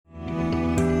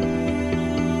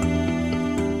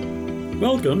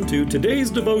Welcome to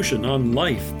today's devotion on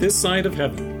life this side of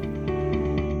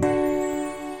heaven.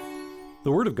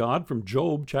 The Word of God from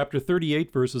Job chapter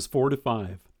 38 verses 4 to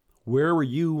 5. Where were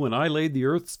you when I laid the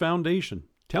earth's foundation?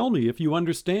 Tell me if you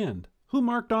understand. Who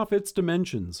marked off its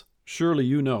dimensions? Surely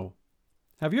you know.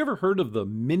 Have you ever heard of the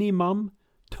minimum?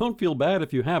 Don't feel bad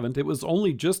if you haven't. It was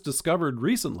only just discovered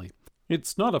recently.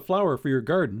 It's not a flower for your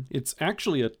garden. It's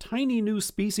actually a tiny new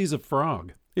species of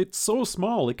frog. It's so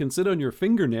small it can sit on your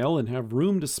fingernail and have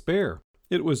room to spare.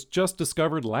 It was just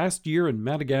discovered last year in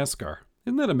Madagascar.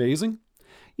 Isn't that amazing?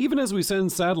 Even as we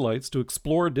send satellites to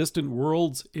explore distant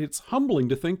worlds, it's humbling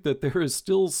to think that there is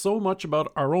still so much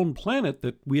about our own planet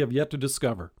that we have yet to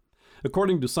discover.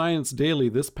 According to Science Daily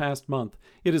this past month,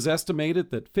 it is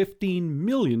estimated that 15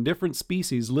 million different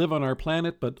species live on our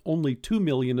planet, but only 2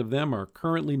 million of them are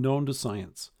currently known to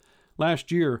science.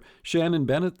 Last year, Shannon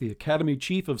Bennett, the Academy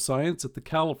Chief of Science at the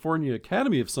California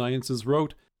Academy of Sciences,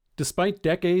 wrote, "Despite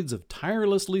decades of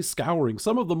tirelessly scouring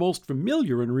some of the most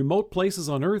familiar and remote places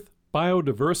on Earth,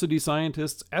 biodiversity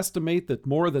scientists estimate that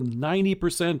more than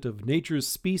 90% of nature's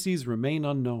species remain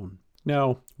unknown."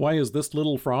 Now, why is this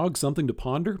little frog something to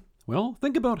ponder? Well,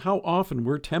 think about how often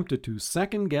we're tempted to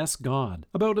second-guess God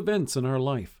about events in our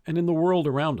life and in the world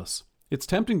around us. It's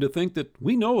tempting to think that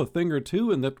we know a thing or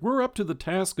two and that we're up to the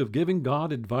task of giving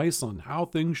God advice on how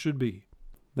things should be.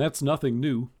 That's nothing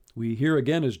new. We hear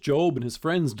again as Job and his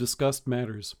friends discussed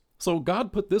matters. So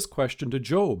God put this question to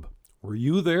Job. Were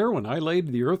you there when I laid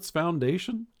the earth's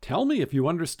foundation? Tell me if you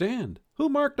understand. Who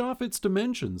marked off its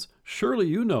dimensions? Surely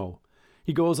you know.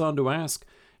 He goes on to ask,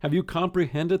 have you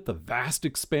comprehended the vast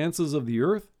expanses of the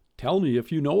earth? Tell me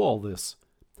if you know all this.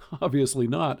 Obviously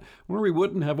not, or we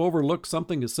wouldn't have overlooked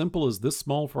something as simple as this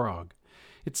small frog.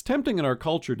 It's tempting in our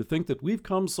culture to think that we've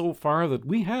come so far that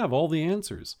we have all the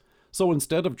answers. So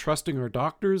instead of trusting our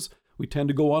doctors, we tend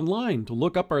to go online to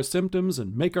look up our symptoms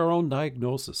and make our own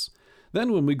diagnosis.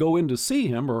 Then when we go in to see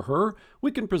him or her,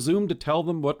 we can presume to tell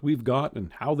them what we've got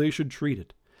and how they should treat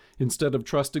it. Instead of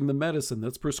trusting the medicine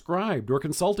that's prescribed or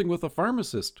consulting with a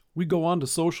pharmacist, we go on to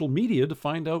social media to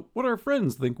find out what our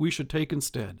friends think we should take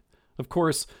instead. Of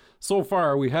course, so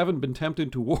far we haven't been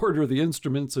tempted to order the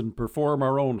instruments and perform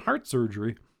our own heart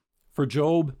surgery. For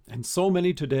Job, and so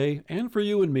many today, and for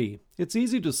you and me, it's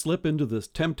easy to slip into this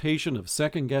temptation of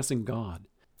second-guessing God.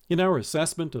 In our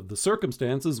assessment of the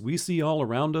circumstances we see all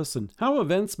around us and how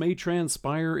events may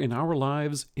transpire in our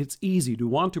lives, it's easy to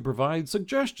want to provide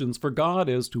suggestions for God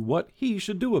as to what He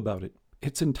should do about it.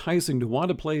 It's enticing to want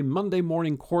to play Monday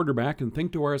morning quarterback and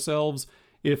think to ourselves,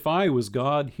 if I was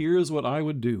God, here's what I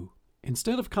would do.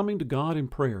 Instead of coming to God in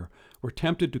prayer, we're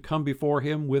tempted to come before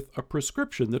Him with a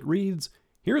prescription that reads,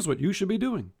 here's what you should be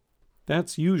doing.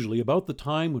 That's usually about the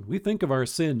time when we think of our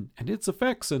sin and its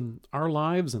effects in our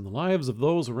lives and the lives of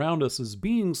those around us as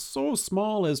being so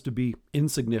small as to be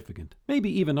insignificant,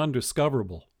 maybe even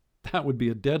undiscoverable. That would be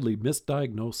a deadly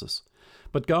misdiagnosis.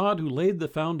 But God, who laid the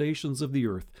foundations of the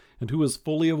earth and who is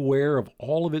fully aware of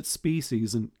all of its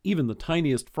species and even the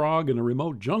tiniest frog in a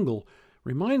remote jungle,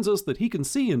 reminds us that He can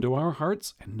see into our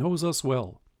hearts and knows us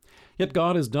well. Yet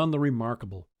God has done the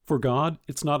remarkable. For God,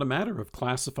 it's not a matter of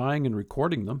classifying and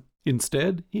recording them.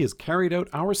 Instead, He has carried out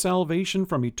our salvation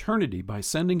from eternity by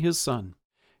sending His Son.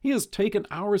 He has taken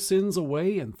our sins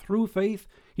away, and through faith,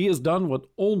 He has done what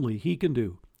only He can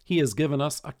do. He has given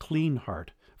us a clean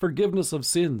heart, forgiveness of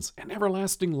sins, and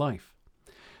everlasting life.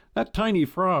 That tiny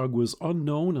frog was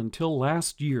unknown until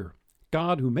last year.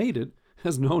 God, who made it,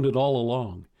 has known it all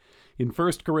along. In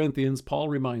 1 Corinthians, Paul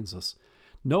reminds us,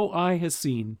 no eye has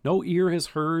seen, no ear has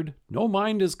heard, no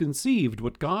mind has conceived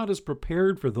what God has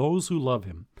prepared for those who love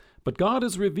Him. But God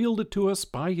has revealed it to us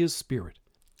by His Spirit.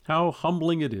 How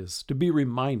humbling it is to be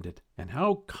reminded, and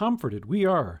how comforted we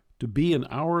are to be in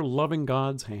our loving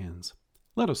God's hands.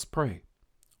 Let us pray.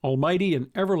 Almighty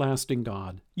and everlasting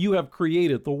God, You have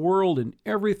created the world and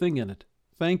everything in it.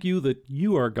 Thank You that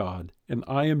You are God, and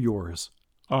I am Yours.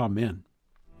 Amen.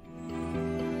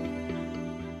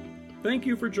 Thank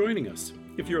you for joining us.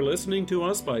 If you're listening to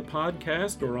us by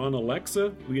podcast or on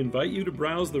Alexa, we invite you to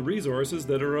browse the resources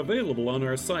that are available on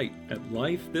our site at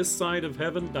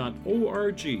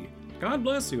lifethissideofheaven.org. God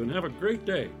bless you and have a great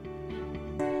day.